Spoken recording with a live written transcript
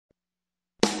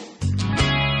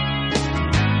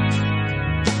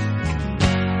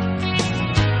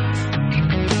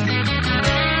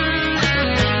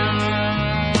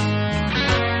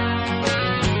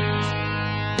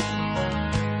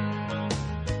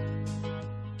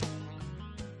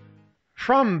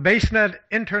From BaseNet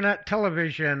Internet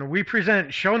Television, we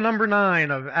present show number 9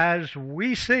 of As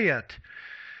We See It.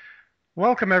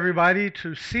 Welcome, everybody,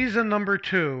 to season number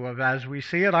 2 of As We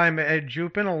See It. I'm Ed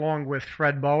Jupin, along with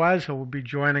Fred Boaz, who will be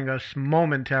joining us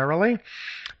momentarily.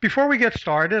 Before we get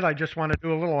started, I just want to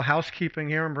do a little housekeeping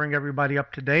here and bring everybody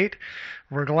up to date.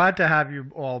 We're glad to have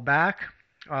you all back.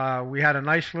 We had a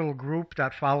nice little group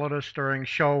that followed us during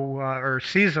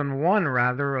season 1,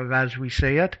 rather, of As We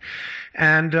See It.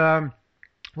 And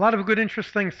a lot of good,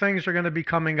 interesting things are going to be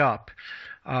coming up.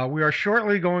 We are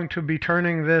shortly going to be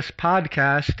turning this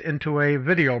podcast into a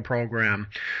video program.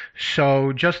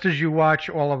 So just as you watch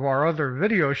all of our other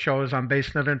video shows on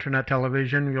BaseNet Internet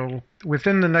Television, you'll,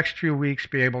 within the next few weeks,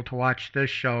 be able to watch this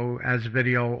show as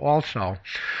video also.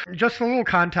 Just a little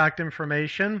contact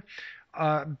information.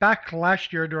 Back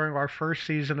last year during our first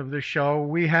season of the show,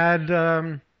 we had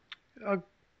a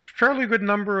fairly good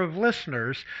number of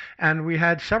listeners, and we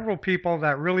had several people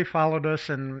that really followed us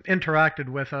and interacted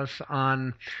with us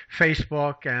on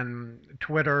Facebook and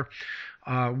Twitter.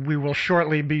 We will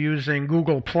shortly be using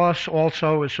Google Plus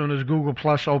also as soon as Google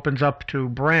Plus opens up to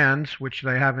brands, which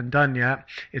they haven't done yet.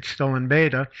 It's still in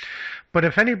beta. But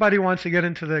if anybody wants to get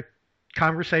into the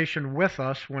conversation with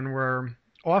us when we're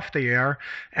off the air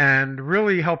and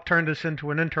really help turn this into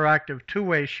an interactive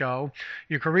two-way show,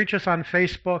 you can reach us on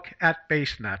Facebook at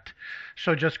BaseNet.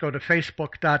 So just go to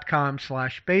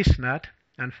facebook.com/BaseNet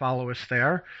and follow us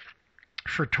there.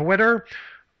 For Twitter,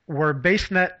 we're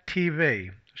BaseNet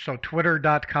TV. So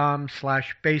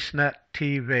twitter.com/BaseNet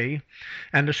TV.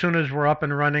 And as soon as we're up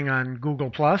and running on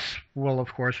Google Plus, we'll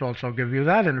of course also give you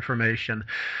that information.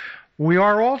 We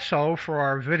are also, for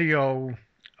our video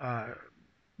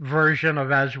version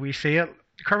of As We See It,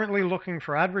 currently looking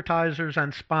for advertisers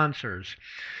and sponsors.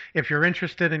 If you're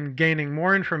interested in gaining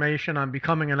more information on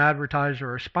becoming an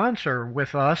advertiser or sponsor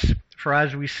with us for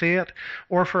As We See It,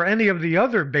 or for any of the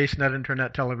other BaseNet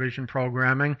Internet Television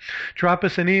programming, drop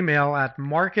us an email at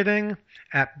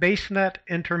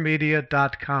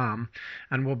marketing@basenetintermedia.com,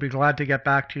 and we'll be glad to get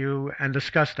back to you and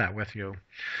discuss that with you.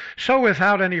 So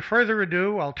without any further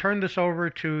ado, I'll turn this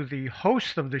over to the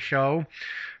host of the show,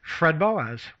 Fred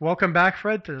Boaz. Welcome back,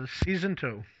 Fred, to season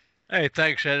 2. Hey,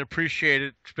 thanks, Ed. Appreciate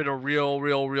it. It's been a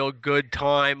real good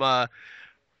time.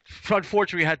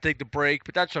 Unfortunately, we had to take the break,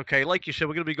 but that's okay. Like you said,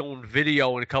 we're going to be going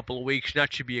video in a couple of weeks, and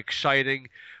that should be exciting.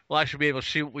 We'll actually be able to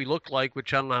see what we look like,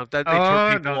 which I don't know if that may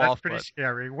turn people that's off. Pretty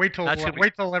scary. Wait till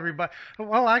everybody.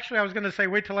 Well, actually, I was going to say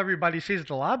wait till everybody sees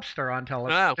the lobster on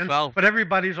television. But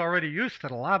everybody's already used to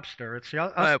the lobster. It's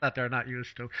us that they're not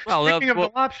used to. Speaking of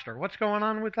the lobster, what's going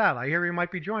on with that? I hear he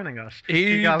might be joining us.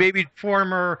 He maybe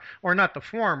former, or not the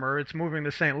former. It's moving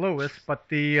to St. Louis, but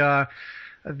the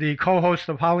co-host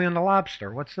of Holly and the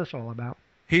Lobster. What's this all about?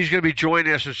 He's going to be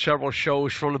joining us in several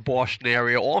shows from the Boston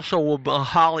area. Also,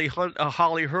 Holly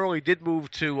Hurley did move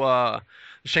to the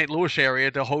St. Louis area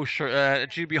to host.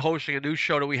 She'll be hosting a new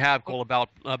show that we have called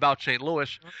about St.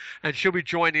 Louis, and she'll be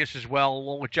joining us as well,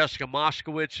 along with Jessica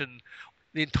Moskowitz and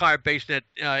the entire BaseNet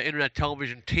Internet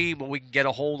Television team, when we can get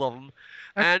a hold of them.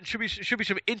 And should be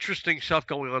some interesting stuff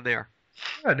going on there.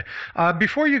 Good.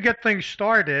 Before you get things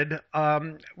started,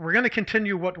 we're going to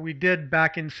continue what we did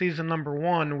back in season number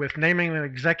 1 with naming an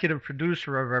executive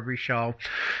producer of every show.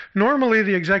 Normally,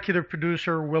 the executive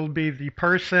producer will be the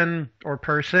person or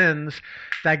persons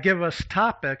that give us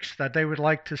topics that they would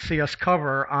like to see us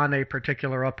cover on a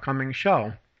particular upcoming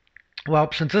show. Well,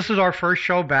 since this is our first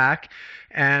show back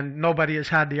and nobody has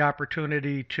had the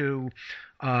opportunity to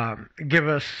give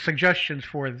us suggestions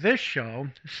for this show,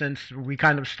 since we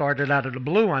kind of started out of the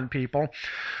blue on people,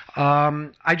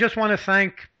 I just want to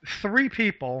thank 3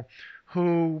 people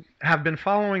who have been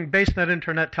following BaseNet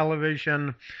Internet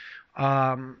Television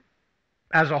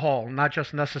as a whole, not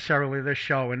just necessarily this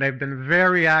show. And they've been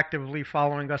very actively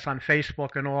following us on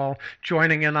Facebook and all,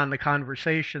 joining in on the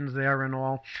conversations there and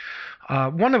all.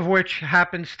 One of which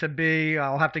happens to be,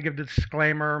 I'll have to give the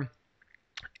disclaimer,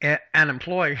 an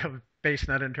employee of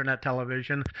BaseNet Internet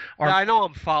Television. I know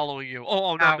I'm following you.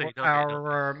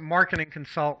 Our marketing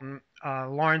consultant,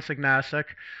 Lawrence Ignasic,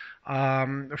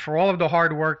 for all of the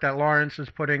hard work that Lawrence is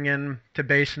putting in to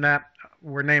BaseNet.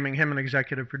 We're naming him an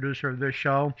executive producer of this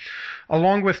show,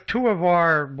 along with 2 of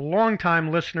our longtime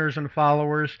listeners and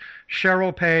followers,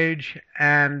 Cheryl Page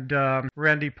and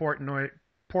Randy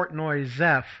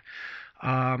Portnoy-Zeff,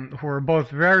 who are both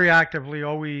very actively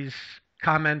always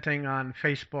commenting on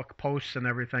Facebook posts and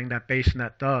everything that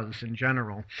BaseNet does in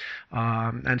general,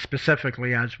 and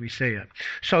specifically As We See It.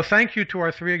 So thank you to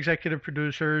our 3 executive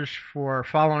producers for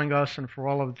following us and for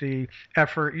all of the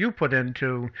effort you put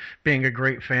into being a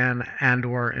great fan and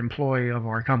or employee of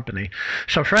our company.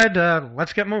 So Fred,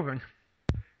 let's get moving.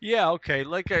 Yeah, okay.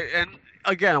 And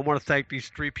again, I want to thank these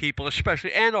three people,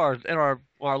 especially, and our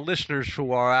listeners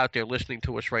who are out there listening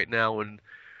to us right now, and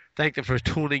thank them for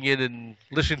tuning in and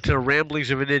listening to the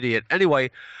ramblings of an idiot. Anyway,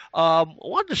 I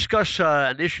want to discuss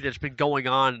an issue that's been going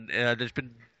on, that's been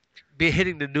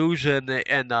hitting the news and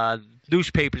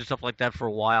newspapers and stuff like that for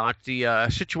a while. It's the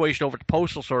situation over at the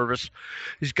Postal Service.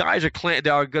 These guys they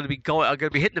are going to be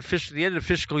hitting the end of the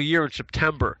fiscal year in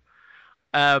September.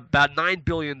 About $9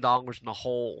 billion in the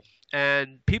hole.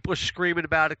 And people are screaming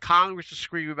about it. Congress is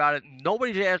screaming about it.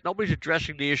 Nobody's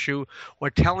addressing the issue or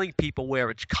telling people where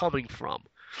it's coming from.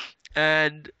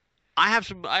 And I have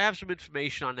some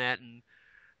information on that. And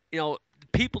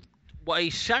people. Well,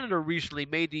 a senator recently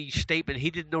made the statement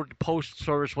he didn't know the Postal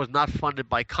Service was not funded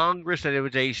by Congress, that it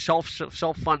was a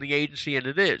self-funding agency, and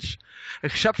it is.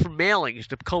 Except for mailings,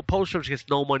 the Postal Service gets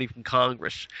no money from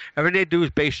Congress. Everything they do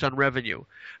is based on revenue.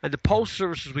 And the Postal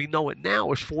Service, as we know it now,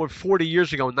 was formed 40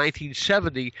 years ago in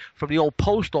 1970 from the old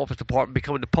Post Office Department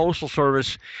becoming the Postal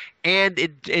Service, and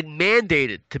it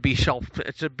mandated to be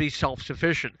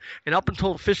self-sufficient. And up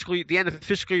until the end of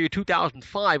fiscal year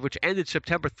 2005, which ended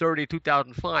September 30,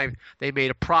 2005, they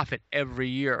made a profit every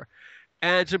year.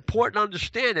 And it's important to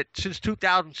understand that since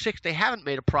 2006, they haven't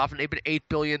made a profit. They've been $8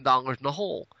 billion in the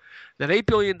hole. That $8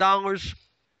 billion, well,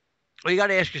 you got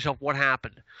to ask yourself what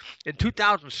happened. In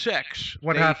 2006,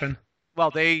 What happened?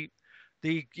 Well, the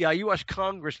U.S.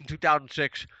 Congress in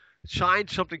 2006 signed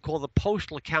something called the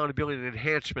Postal Accountability and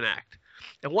Enhancement Act.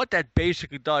 And what that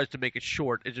basically does, to make it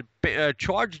short, is it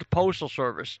charges the Postal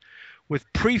Service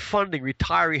with pre-funding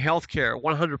retiree health care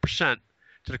 100%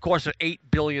 to the cost of $8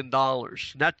 billion. And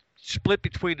that's split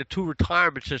between the two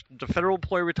retirement systems, the federal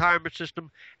employee retirement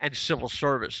system and civil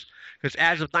service. Because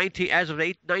as of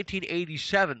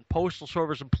 1987, Postal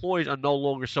Service employees are no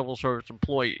longer civil service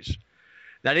employees.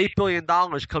 That $8 billion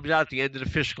comes out at the end of the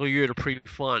fiscal year to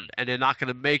pre-fund, and they're not going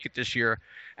to make it this year.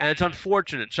 And it's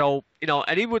unfortunate. So,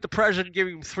 and even with the president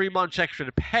giving them 3 months extra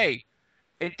to pay,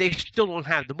 they still don't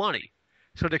have the money.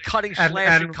 So they're cutting,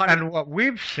 slashing, cutting. And what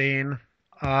we've seen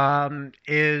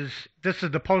is this is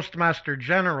the Postmaster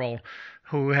General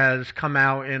who has come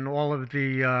out in all of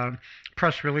the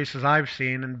press releases I've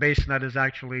seen, and BaseNet has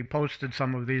actually posted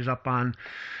some of these up on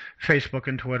Facebook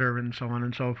and Twitter and so on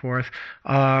and so forth,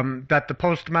 that the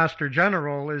Postmaster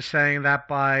General is saying that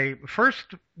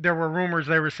first there were rumors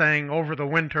they were saying over the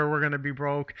winter we're going to be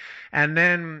broke, and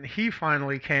then he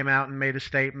finally came out and made a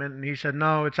statement, and he said,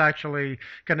 no, it's actually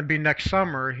going to be next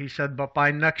summer. He said, but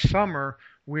by next summer,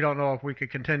 we don't know if we could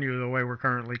continue the way we're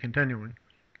currently continuing.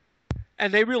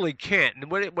 And they really can't.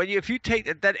 And if you take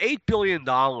that $8 billion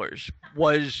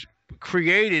was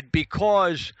created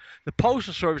because the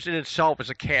Postal Service in itself is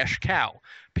a cash cow.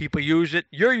 People use it.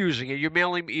 You're using it. You're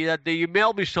mailing me. You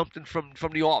mail me something from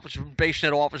the office, from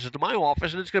BaseNet offices to my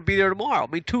office, and it's going to be there tomorrow. I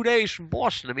mean, 2 days from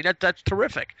Boston. I mean, that's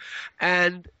terrific,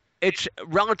 and it's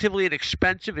relatively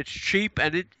inexpensive. It's cheap,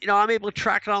 and I'm able to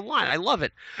track it online. I love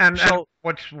it. And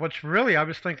what's really, I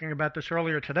was thinking about this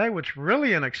earlier today. What's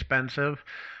really inexpensive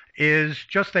is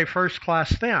just a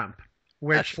first-class stamp.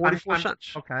 That's 44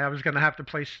 cents. Okay, I was going to have to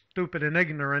play stupid and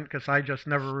ignorant because I just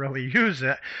never really use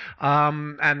it,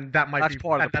 and that's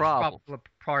part of the problem.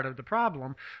 Part of the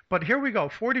problem. But here we go,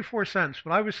 44 cents.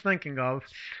 What I was thinking of,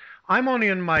 I'm only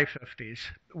in my 50s.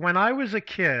 When I was a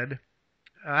kid,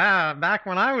 back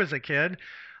when I was a kid,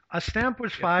 a stamp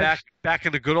was back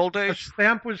in the good old days. A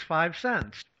stamp was 5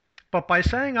 cents. But by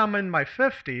saying I'm in my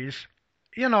 50s,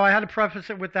 I had to preface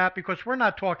it with that because we're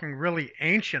not talking really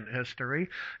ancient history.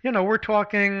 We're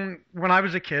talking when I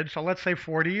was a kid, so let's say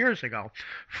 40 years ago.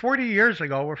 40 years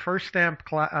ago, our first stamp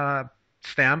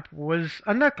was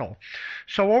a nickel.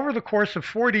 So over the course of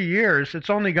 40 years, it's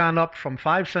only gone up from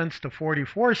 5 cents to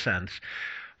 44 cents.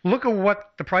 Look at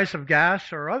what the price of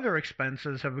gas or other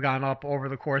expenses have gone up over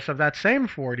the course of that same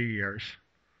 40 years.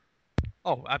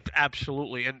 Oh,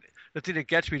 absolutely. And the thing that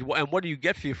gets me, and what do you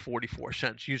get for your 44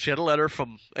 cents? You get a letter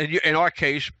from, in our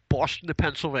case, Boston to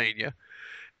Pennsylvania.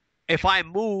 If I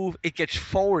move, it gets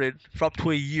forwarded for up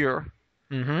to a year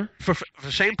for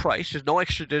the same price. There's no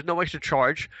extra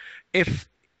charge. If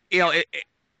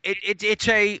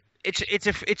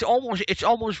it's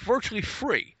almost virtually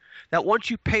free. That once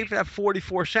you pay for that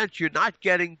 44 cents, you're not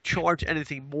getting charged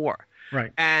anything more.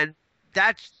 Right. And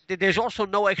there's also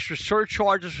no extra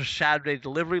surcharges for Saturday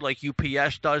delivery like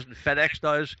UPS does and FedEx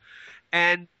does.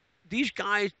 And these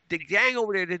guys, the gang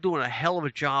over there, they're doing a hell of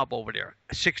a job over there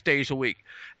 6 days a week.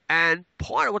 And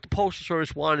part of what the Postal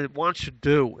Service wants to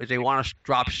do is they want to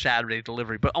drop Saturday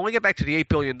delivery. But I want to get back to the $8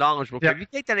 billion real quick. If you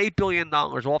take that $8 billion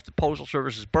off the Postal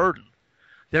Service's burden,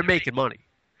 they're making money.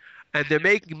 and they're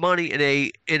making money in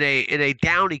a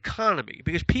down economy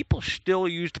because people still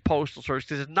use the postal service.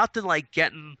 There's nothing like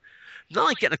getting not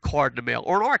like getting a card in the mail.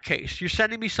 Or in our case, you're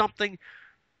sending me something.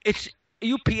 It's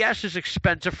UPS is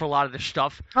expensive for a lot of this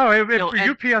stuff. Oh, And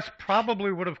UPS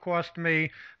probably would have cost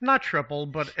me not triple,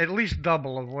 but at least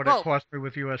double of what it well, cost me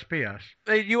with USPS.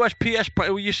 USPS,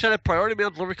 when you send a priority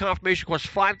mail delivery confirmation, costs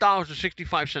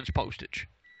 $5.65 postage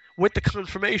with the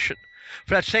confirmation.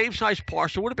 For that same size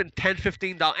parcel, it would have been $10,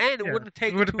 $15, and it Yeah, wouldn't have it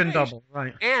taken would have 2 been days. double,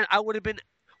 right? And I would have been,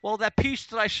 well, that piece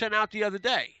that I sent out the other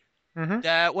day Mm-hmm.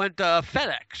 that went to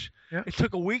FedEx, Yeah. it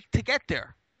took a week to get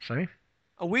there. See?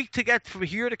 A week to get from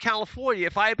here to California.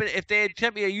 If they had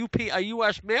sent me a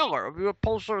U.S. mailer, a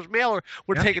postal service mailer,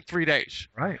 would have Yeah. taken 3 days.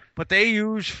 Right. But they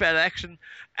use FedEx, and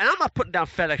I'm not putting down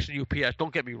FedEx and UPS.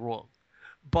 Don't get me wrong,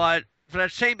 but for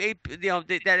that same that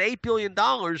 $8 billion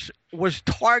was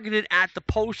targeted at the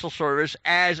postal service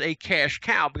as a cash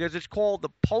cow because it's called the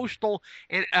Postal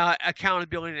and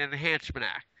Accountability and Enhancement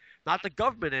Act, not the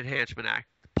Government Enhancement Act,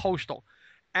 the postal,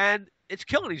 and it's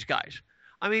killing these guys.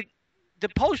 I mean, the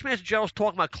Postmaster General's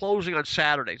talking about closing on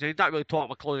Saturdays. And he's not really talking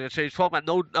about closing on Saturdays. He's talking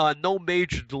about no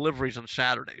major deliveries on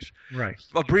Saturdays. Right.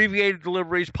 Abbreviated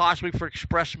deliveries, possibly for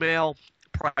express mail,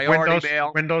 priority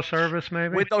mail, Windows service,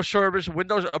 maybe. Windows service,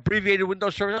 abbreviated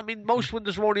Windows service. I mean, most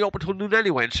windows are only open till noon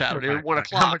anyway on Saturday, Right, at 1 right.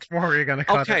 o'clock. How much more are you going to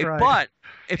cut? Okay, Right. but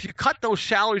if you cut those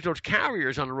salaries, those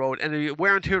carriers on the road, and the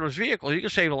wear and tear of those vehicles, you can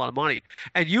save a lot of money.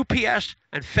 And UPS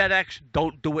and FedEx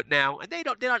don't do it now, and they're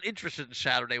not interested in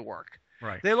Saturday work.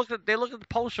 Right. They look at the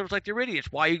post service like they're idiots.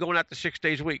 Why are you going out to 6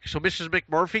 days a week? So Mrs.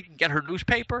 McMurphy can get her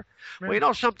newspaper. Right. Well, you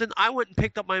know something? I went and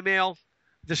picked up my mail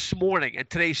this morning, and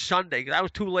today's Sunday. I was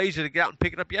too lazy to get out and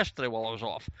pick it up yesterday while I was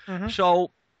off. Mm-hmm.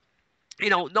 So,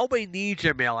 nobody needs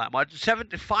their mail that much.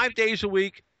 5 days a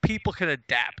week, people can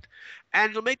adapt,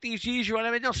 and it'll make things easier. I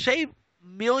mean, they'll save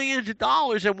millions of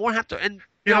dollars and won't have to. And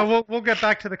we'll get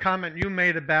back to the comment you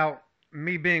made about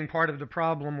me being part of the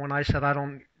problem when I said I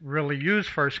don't really use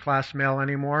first class mail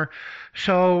anymore.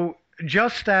 So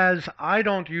just as I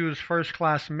don't use first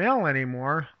class mail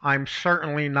anymore, I'm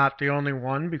certainly not the only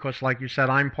one because, like you said,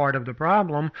 I'm part of the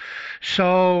problem.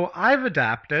 So I've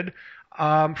adapted.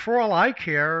 For all I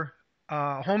care,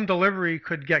 home delivery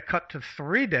could get cut to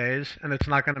 3 days, and it's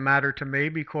not going to matter to me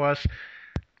because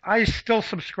I still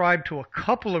subscribe to a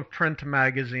couple of print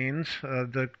magazines,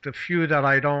 the few that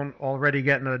I don't already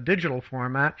get in a digital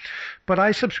format, but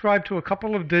I subscribe to a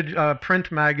couple of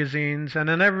print magazines, and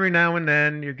then every now and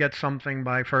then you get something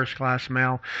by first class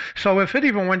mail. So if it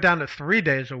even went down to 3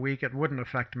 days a week, it wouldn't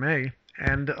affect me,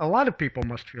 and a lot of people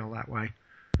must feel that way.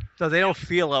 No, they don't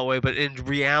feel that way, but in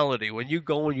reality, when you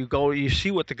go, you see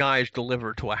what the guys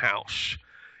deliver to a house.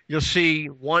 You'll see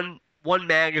one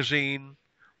magazine,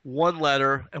 one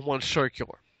letter, and one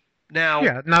circular. Now,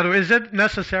 is it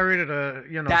necessary to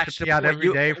be out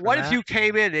every day for what that? if you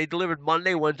came in, they delivered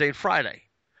Monday, Wednesday, and Friday?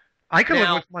 I could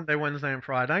live with Monday, Wednesday, and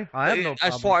Friday. I have no problem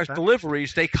as far with as that.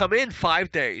 deliveries, they come in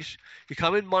 5 days. You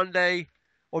come in Monday,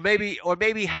 or maybe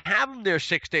have them there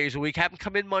 6 days a week. Have them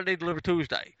come in Monday, deliver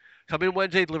Tuesday. Come in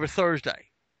Wednesday, deliver Thursday.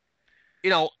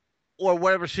 Or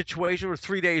whatever situation, or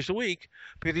 3 days a week,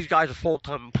 because these guys are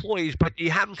full-time employees. But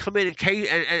you have them come in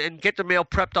and get the mail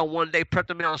prepped on one day, prep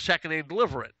the mail on the second day, and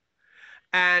deliver it.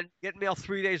 And get mail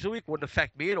 3 days a week wouldn't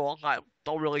affect me at all. I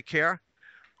don't really care.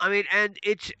 I mean, and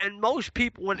most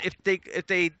people, if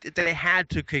they had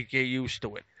to, could get used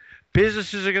to it.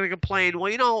 Businesses are going to complain.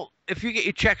 Well, if you get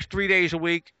your checks 3 days a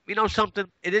week, something,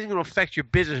 it isn't going to affect your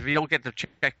business if you don't get the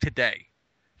check today.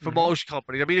 For most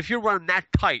companies, I mean, if you're running that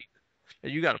tight,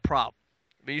 then you got a problem.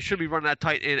 I mean, you should be running that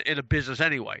tight in a business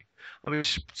anyway. I mean,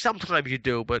 sometimes you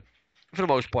do, but for the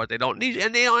most part, they don't.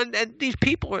 And these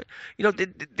people are,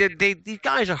 these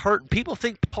guys are hurting. People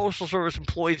think Postal Service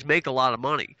employees make a lot of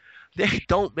money. They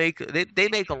don't make. They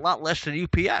make a lot less than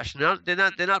UPS. They're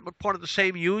not part of the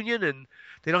same union, and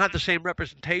they don't have the same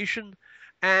representation.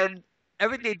 And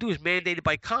everything they do is mandated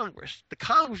by Congress. The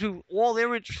Congress, all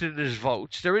they're interested in is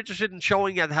votes. They're interested in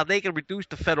showing how they can reduce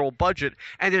the federal budget,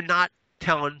 and they're not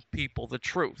telling people the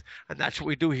truth. And that's what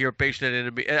we do here at Based on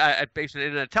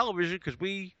Internet Television, because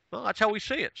that's how we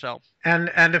see it. So.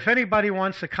 And if anybody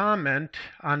wants to comment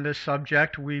on this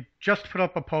subject, we just put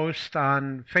up a post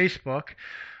on Facebook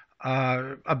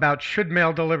about should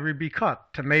mail delivery be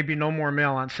cut to maybe no more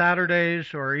mail on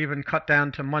Saturdays, or even cut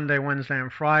down to Monday, Wednesday,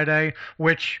 and Friday,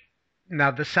 which now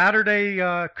the Saturday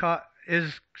cut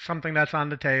is something that's on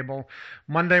the table.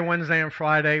 Monday, Wednesday, and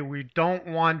Friday, we don't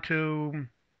want to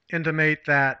intimate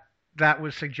that that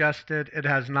was suggested. It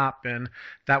has not been.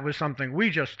 That was something we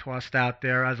just tossed out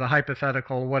there as a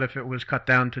hypothetical. What if it was cut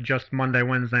down to just Monday,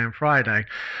 Wednesday, and Friday?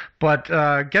 But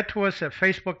get to us at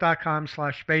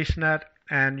facebook.com/spacenet,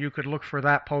 and you could look for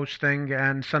that posting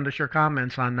and send us your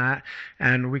comments on that,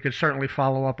 and we could certainly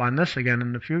follow up on this again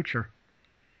in the future.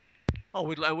 Oh,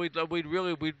 we'd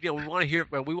really, we want to hear,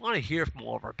 we want to hear from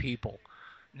all of our people.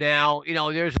 Now,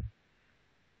 there's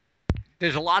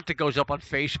a lot that goes up on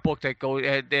Facebook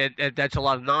and that's a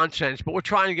lot of nonsense, but we're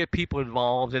trying to get people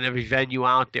involved in every venue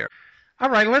out there. All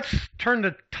right, let's turn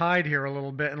the tide here a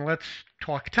little bit and let's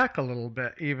talk tech a little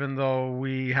bit, even though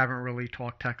we haven't really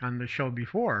talked tech on the show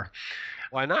before.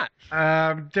 Why not?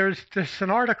 There's an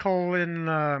article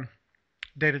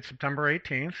dated September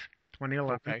 18th,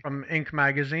 2011, Okay. from Inc.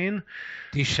 magazine.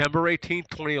 December 18th,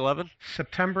 2011?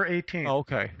 September 18th,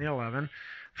 Okay. 2011,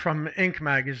 from Inc.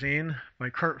 magazine by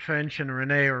Kurt Finch and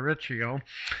Renee Oricchio.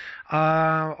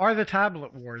 Are the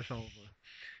tablet wars over?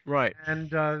 Right. And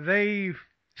they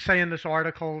say in this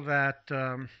article that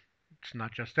it's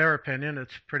not just their opinion,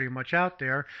 it's pretty much out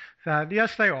there, that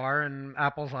yes, they are, and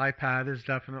Apple's iPad is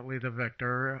definitely the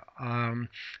victor.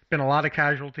 Been a lot of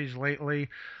casualties lately.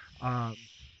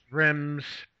 RIMS,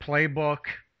 Playbook,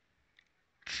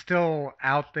 still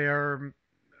out there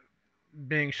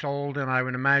being sold, and I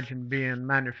would imagine being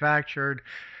manufactured,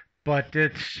 but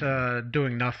it's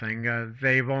doing nothing.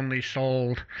 They've only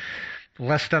sold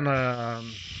less than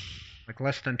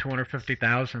less than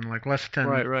 250,000, like less than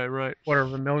Right. quarter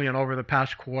of a million over the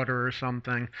past quarter or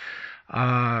something.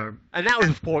 And that was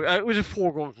it was a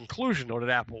foregone conclusion, though, that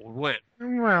Apple would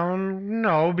win. Well,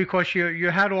 no, because you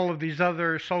had all of these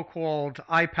other so-called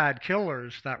iPad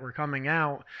killers that were coming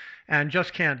out and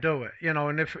just can't do it.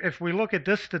 And if we look at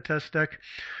this statistic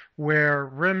where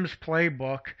RIM's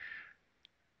Playbook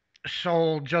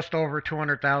sold just over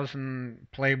 200,000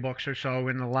 playbooks or so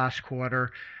in the last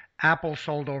quarter, Apple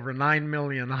sold over 9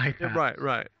 million iPads.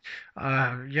 Right.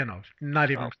 Not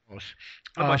even close.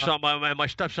 My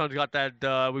stepson's got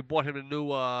that. We bought him a new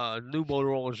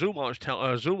Motorola Zoom. I was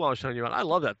telling you about. I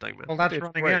love that thing, man. Well, that's It's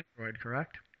running great. Android,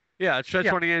 correct? Yeah, it's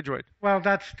running Android. Well,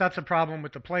 that's a problem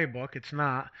with the Playbook. It's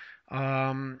not.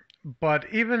 But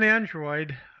even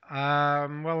Android.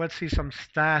 Well, let's see some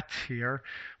stats here.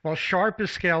 Well, Sharp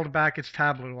has scaled back its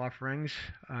tablet offerings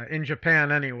in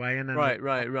Japan anyway, and then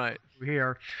Right.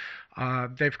 here.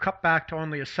 They've cut back to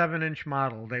only a 7-inch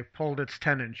model. They've pulled its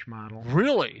 10-inch model.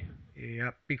 Really?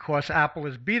 Yep, because Apple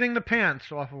is beating the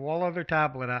pants off of all other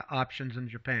tablet options in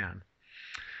Japan.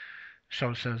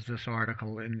 So says this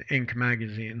article in Inc.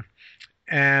 magazine.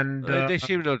 And They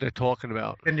seem to know what they're talking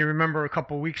about. and you remember a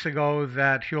couple of weeks ago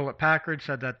that Hewlett Packard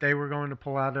said that they were going to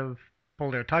pull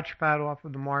their touchpad off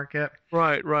of the market.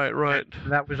 Right.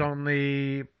 And that was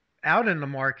only out in the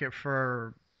market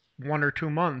for 1 or 2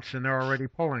 months, and they're already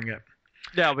pulling it.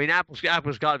 Yeah, I mean, Apple's got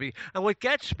to be. And what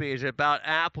gets me is about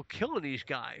Apple killing these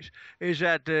guys is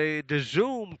that the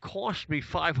Zoom cost me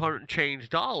 $500 and change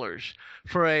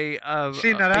for a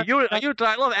See, now a unit that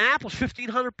I love, and Apple's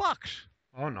 $1,500.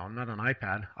 Oh no, not an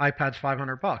iPad. iPad's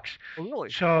 $500. Oh, really?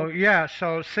 So yeah,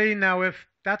 so see now if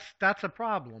that's a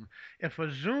problem. If a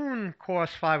Zune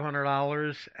costs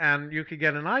 $500 and you could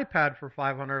get an iPad for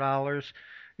 $500,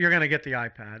 you're going to get the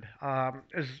iPad.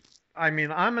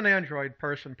 I'm an Android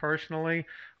person personally.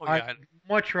 Oh, yeah. I'd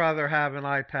much rather have an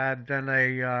iPad than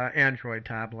a Android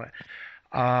tablet.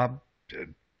 Uh,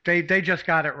 they just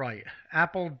got it right.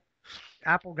 Apple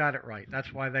got it right.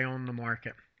 That's why they own the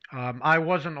market. I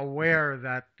wasn't aware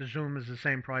that the Zoom is the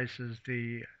same price as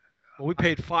the. Well, we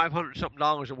paid $500 something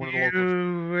at one of the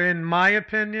locals. In my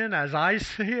opinion, as I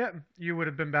see it, you would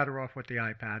have been better off with the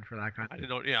iPad for that kind of. I didn't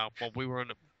know. Yeah, well, we were in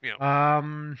the.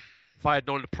 Um, If I had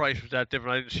known the price was that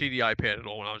different, I didn't see the iPad at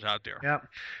all when I was out there. yeah.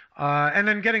 And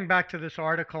then getting back to this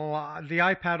article, the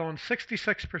iPad owns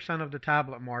 66% of the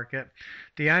tablet market.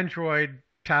 The Android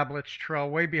tablets trail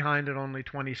way behind at only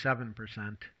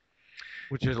 27%.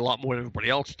 Which is a lot more than everybody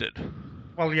else did.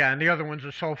 Well, yeah, and the other ones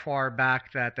are so far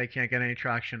back that they can't get any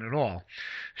traction at all.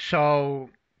 So,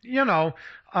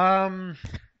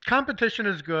 competition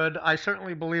is good. I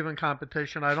certainly believe in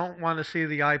competition. I don't want to see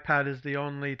the iPad as the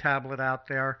only tablet out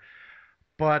there,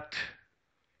 but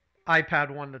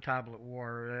iPad won the tablet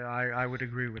war. I would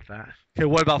agree with that. Okay,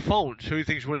 what about phones? Who do you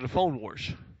think is winning the phone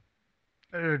wars?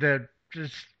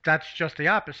 That's just the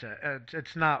opposite.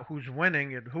 It's not who's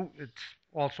winning, it's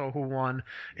also who won.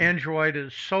 Android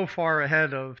is so far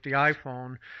ahead of the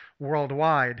iPhone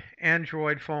worldwide.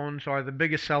 Android phones are the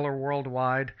biggest seller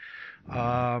worldwide.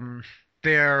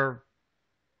 They're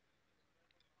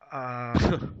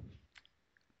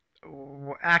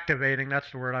activating,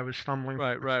 that's the word I was stumbling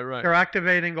Right, for. right, right. They're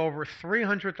activating over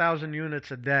 300,000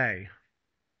 units a day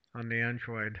on the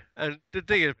Android. And the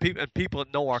thing is, people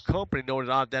that know our company know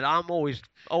that I'm always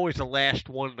the last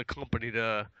one in the company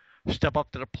to step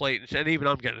up to the plate, and even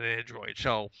I'm getting an Android.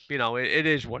 So it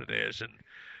is what it is, and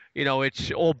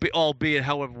it's albeit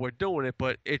however we're doing it,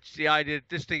 but it's the idea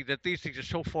that these things are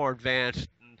so far advanced.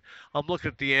 And I'm looking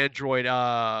at the Android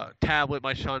tablet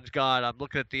my son's got. I'm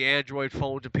looking at the Android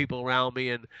phones of people around me,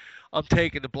 and I'm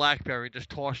taking the BlackBerry and just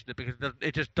tossing it because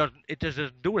it just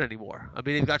doesn't do it anymore. I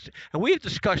mean, and we've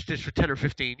discussed this for 10 or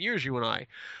 15 years, you and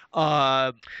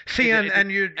I. See, and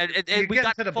you And we get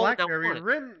got into the the phone now BlackBerry. on it.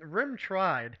 Rim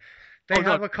tried. They Oh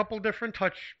no, have a couple different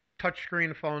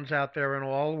touchscreen phones out there and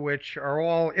all, which are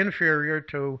all inferior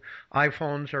to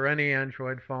iPhones or any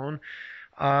Android phone.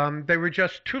 They were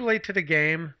just too late to the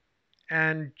game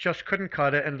and just couldn't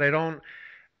cut it. And they don't,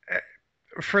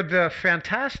 for the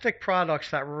fantastic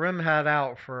products that Rim had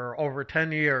out for over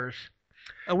 10 years,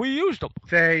 and we used them.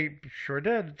 they sure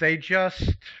did. They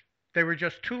were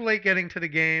just too late getting to the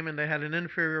game, and they had an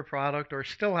inferior product, or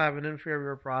still have an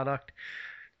inferior product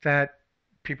that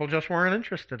people just weren't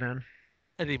interested in.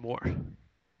 Anymore.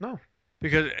 No,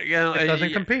 Because it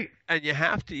doesn't compete. and you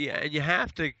have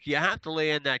to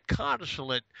lay in that codicil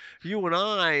that you and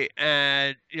I,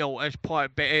 and as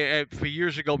for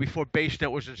years ago before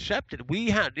BaseNet was incepted, we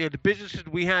had the businesses,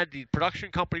 we had the production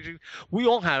companies, we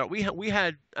all had it. We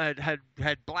had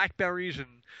Blackberries and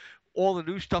all the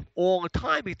new stuff all the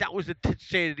time. That was the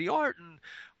state of the art. And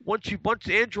once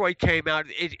Android came out,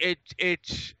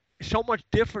 it's so much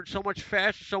different, so much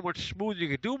faster, so much smoother. You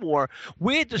could do more.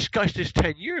 We had discussed this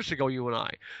 10 years ago, you and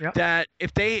I, Yep, that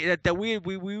if they that we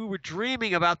were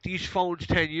dreaming about these phones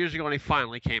 10 years ago, and they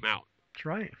finally came out. that's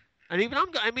right. And even I'm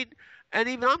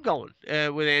going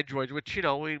with Android, which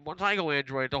once I go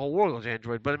Android, the whole world goes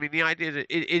Android. But I mean, the idea that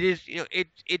it is,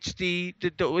 it's it's the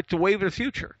wave of the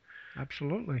future.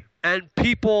 Absolutely. And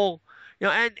people,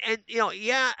 yeah,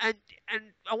 and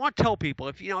I want to tell people,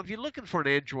 if you're looking for an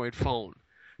Android phone,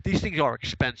 these things are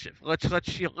expensive. Let's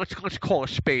call a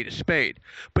spade a spade.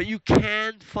 But you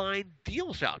can find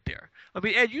deals out there. I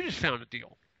mean, Ed, you just found a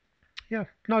deal, Yeah.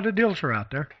 No, the deals are out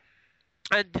there.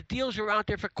 and the deals are out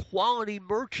there for quality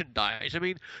merchandise. I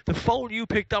mean, the phone you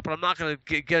picked up, and I'm not going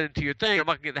to get into your thing. I'm not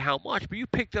going to get into how much, but you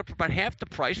picked it up for about half the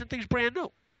price, and things brand new.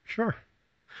 Sure.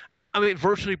 I mean,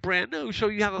 virtually brand new. So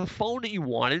you have a phone that you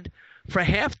wanted for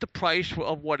half the price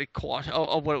of what it cost,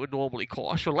 of what it would normally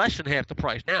cost, or less than half the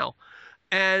price now.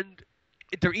 And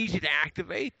they're easy to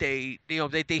activate. They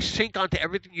sync onto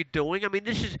everything you're doing. I mean,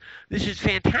 this is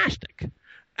fantastic,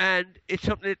 and it's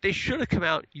something that they should have come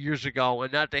out years ago,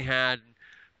 and that they had.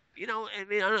 I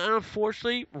mean,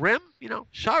 unfortunately, RIM.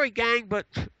 Sorry, gang, but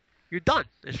you're done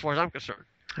as far as I'm concerned.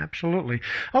 Absolutely.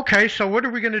 Okay, so what are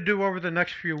we going to do over the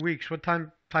next few weeks? What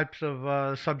types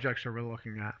of subjects are we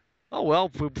looking at? Oh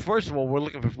well, first of all, we're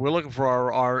looking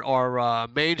for our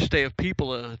mainstay of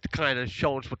people to kind of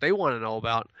show us what they want to know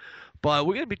about. But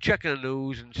we're going to be checking the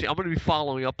news and see. I'm going to be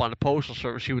following up on the Postal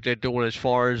Service, see what they're doing as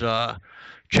far as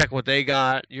check what they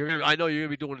got. I know you're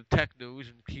going to be doing the tech news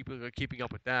and keeping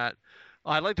up with that.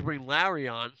 I'd like to bring Larry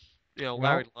on, Larry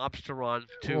Well, Lobster on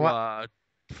to what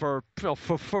for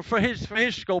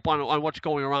his scope on what's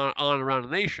going around the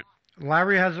nation.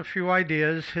 Larry has a few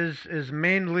ideas. His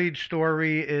main lead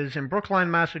story is in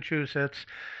Brookline, Massachusetts.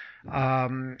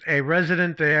 A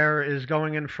resident there is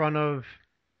going in front of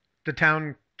the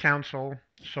town council,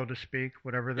 so to speak,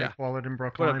 whatever they Yeah, call it in whatever.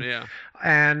 Brookline, Yeah.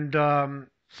 and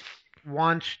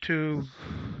wants to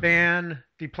ban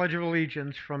the Pledge of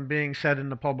Allegiance from being said in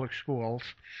the public schools.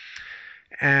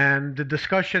 And the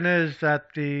discussion is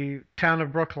that the town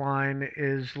of Brookline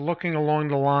is looking along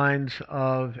the lines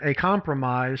of a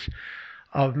compromise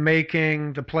of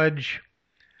making the pledge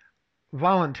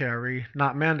voluntary,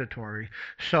 not mandatory.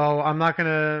 So I'm not going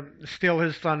to steal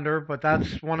his thunder, but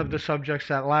that's one of the subjects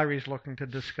that Larry's looking to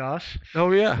discuss.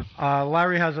 Oh yeah.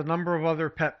 Larry has a number of other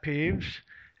pet peeves,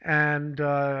 and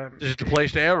This is the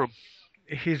place to air them.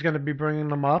 he's going to be bringing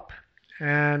them up.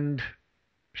 And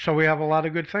so we have a lot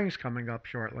of good things coming up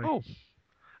shortly. Oh,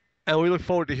 and we look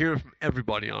forward to hearing from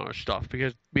everybody on our stuff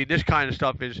because I mean this kind of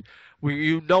stuff is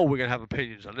we're gonna have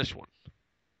opinions on this one.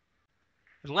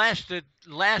 Last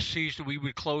season we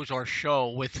would close our show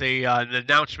with an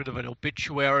announcement of an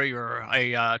obituary or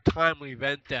a timely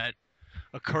event that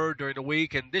occurred during the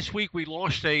week, and this week we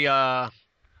lost a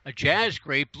jazz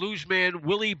great, bluesman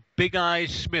Willie Big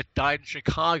Eyes Smith died in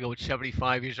Chicago at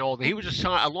 75 years old. He was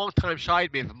a longtime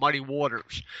sideman for Muddy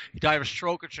Waters. He died of a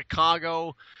stroke in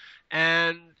Chicago,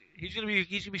 and he's gonna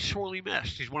be sorely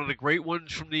missed. He's one of the great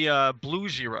ones from the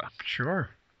blues era. Sure.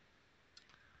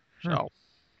 So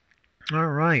All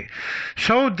right.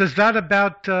 So does that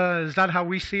about is that how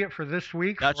we see it for this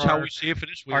week? that's for how our, we see it for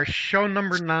this week. our show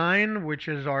number 9, which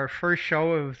is our first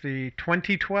show of the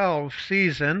 2012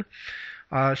 season,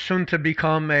 soon to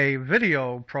become a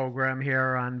video program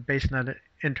here on BaseNet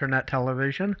Internet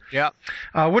Television. Yeah.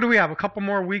 What do we have? A couple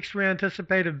more weeks we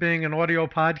anticipate of being an audio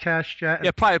podcast yet?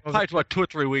 Yeah, probably about 2 or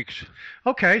 3 weeks.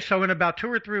 Okay, so in about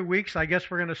 2 or 3 weeks, I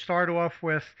guess we're going to start off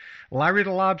with Larry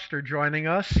the Lobster joining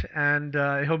us, and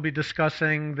he'll be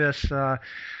discussing this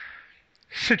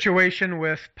situation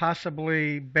with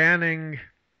possibly banning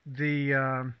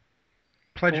the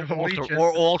Pledge of Allegiance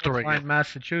or altering in it.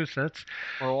 Massachusetts.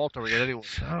 Or altering it anyway.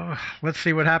 So let's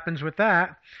see what happens with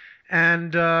that,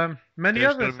 and many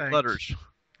There's other gonna be things. letters.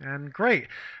 And great.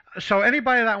 So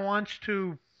anybody that wants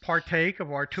to partake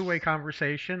of our two-way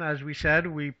conversation, as we said,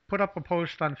 we put up a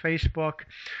post on Facebook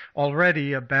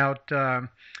already about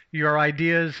your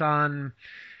ideas on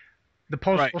the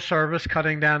Postal Service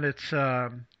cutting down its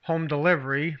home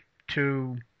delivery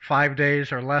to 5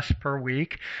 days or less per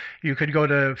week. You could go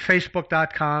to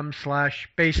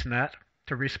facebook.com/basenet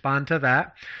to respond to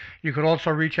that. You could also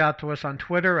reach out to us on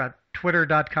Twitter at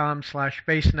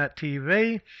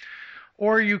twitter.com/basenettv.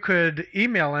 Or you could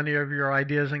email any of your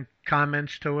ideas and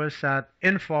comments to us at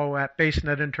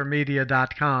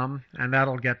info@basenetintermedia.com, and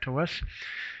that'll get to us.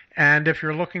 And if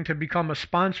you're looking to become a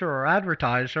sponsor or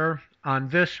advertiser on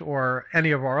this or any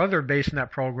of our other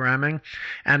BaseNet programming,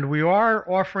 and we are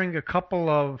offering a couple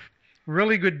of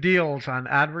really good deals on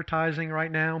advertising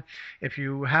right now. If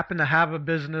you happen to have a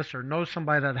business or know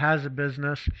somebody that has a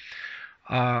business,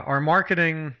 our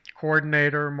marketing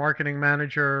coordinator, marketing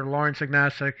manager, Lawrence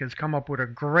Ignasic, has come up with a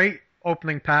great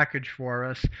opening package for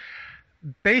us.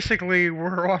 Basically,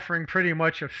 we're offering pretty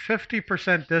much a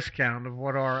 50% discount of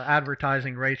what our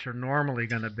advertising rates are normally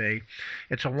going to be.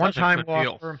 It's a one-time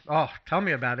offer. Oh, tell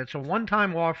me about it. It's a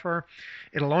one-time offer.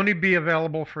 It'll only be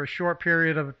available for a short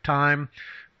period of time,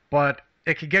 but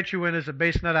it could get you in as a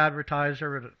BaseNet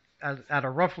advertiser at a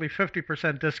roughly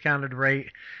 50% discounted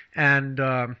rate, and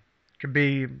could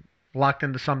be locked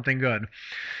into something good.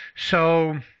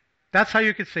 So that's how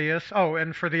you could see us. Oh,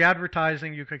 and for the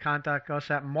advertising, you could contact us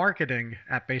at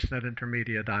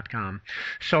marketing@basenetintermedia.com.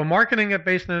 So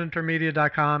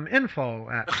marketing@basenetintermedia.com,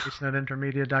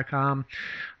 info@basenetintermedia.com.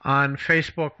 On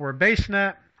Facebook, we're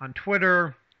BaseNet. On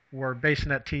Twitter, we're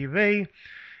BaseNet TV.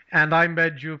 And I'm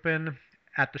Ed Jupin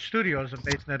at the studios of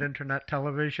BaseNet Internet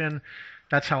Television.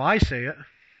 That's how I see it.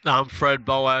 I'm Fred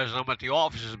Boaz, and I'm at the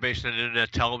offices based on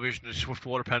Internet Television in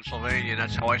Swiftwater, Pennsylvania, and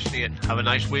that's how I see it. Have a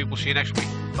nice week. We'll see you next week.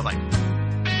 Bye-bye.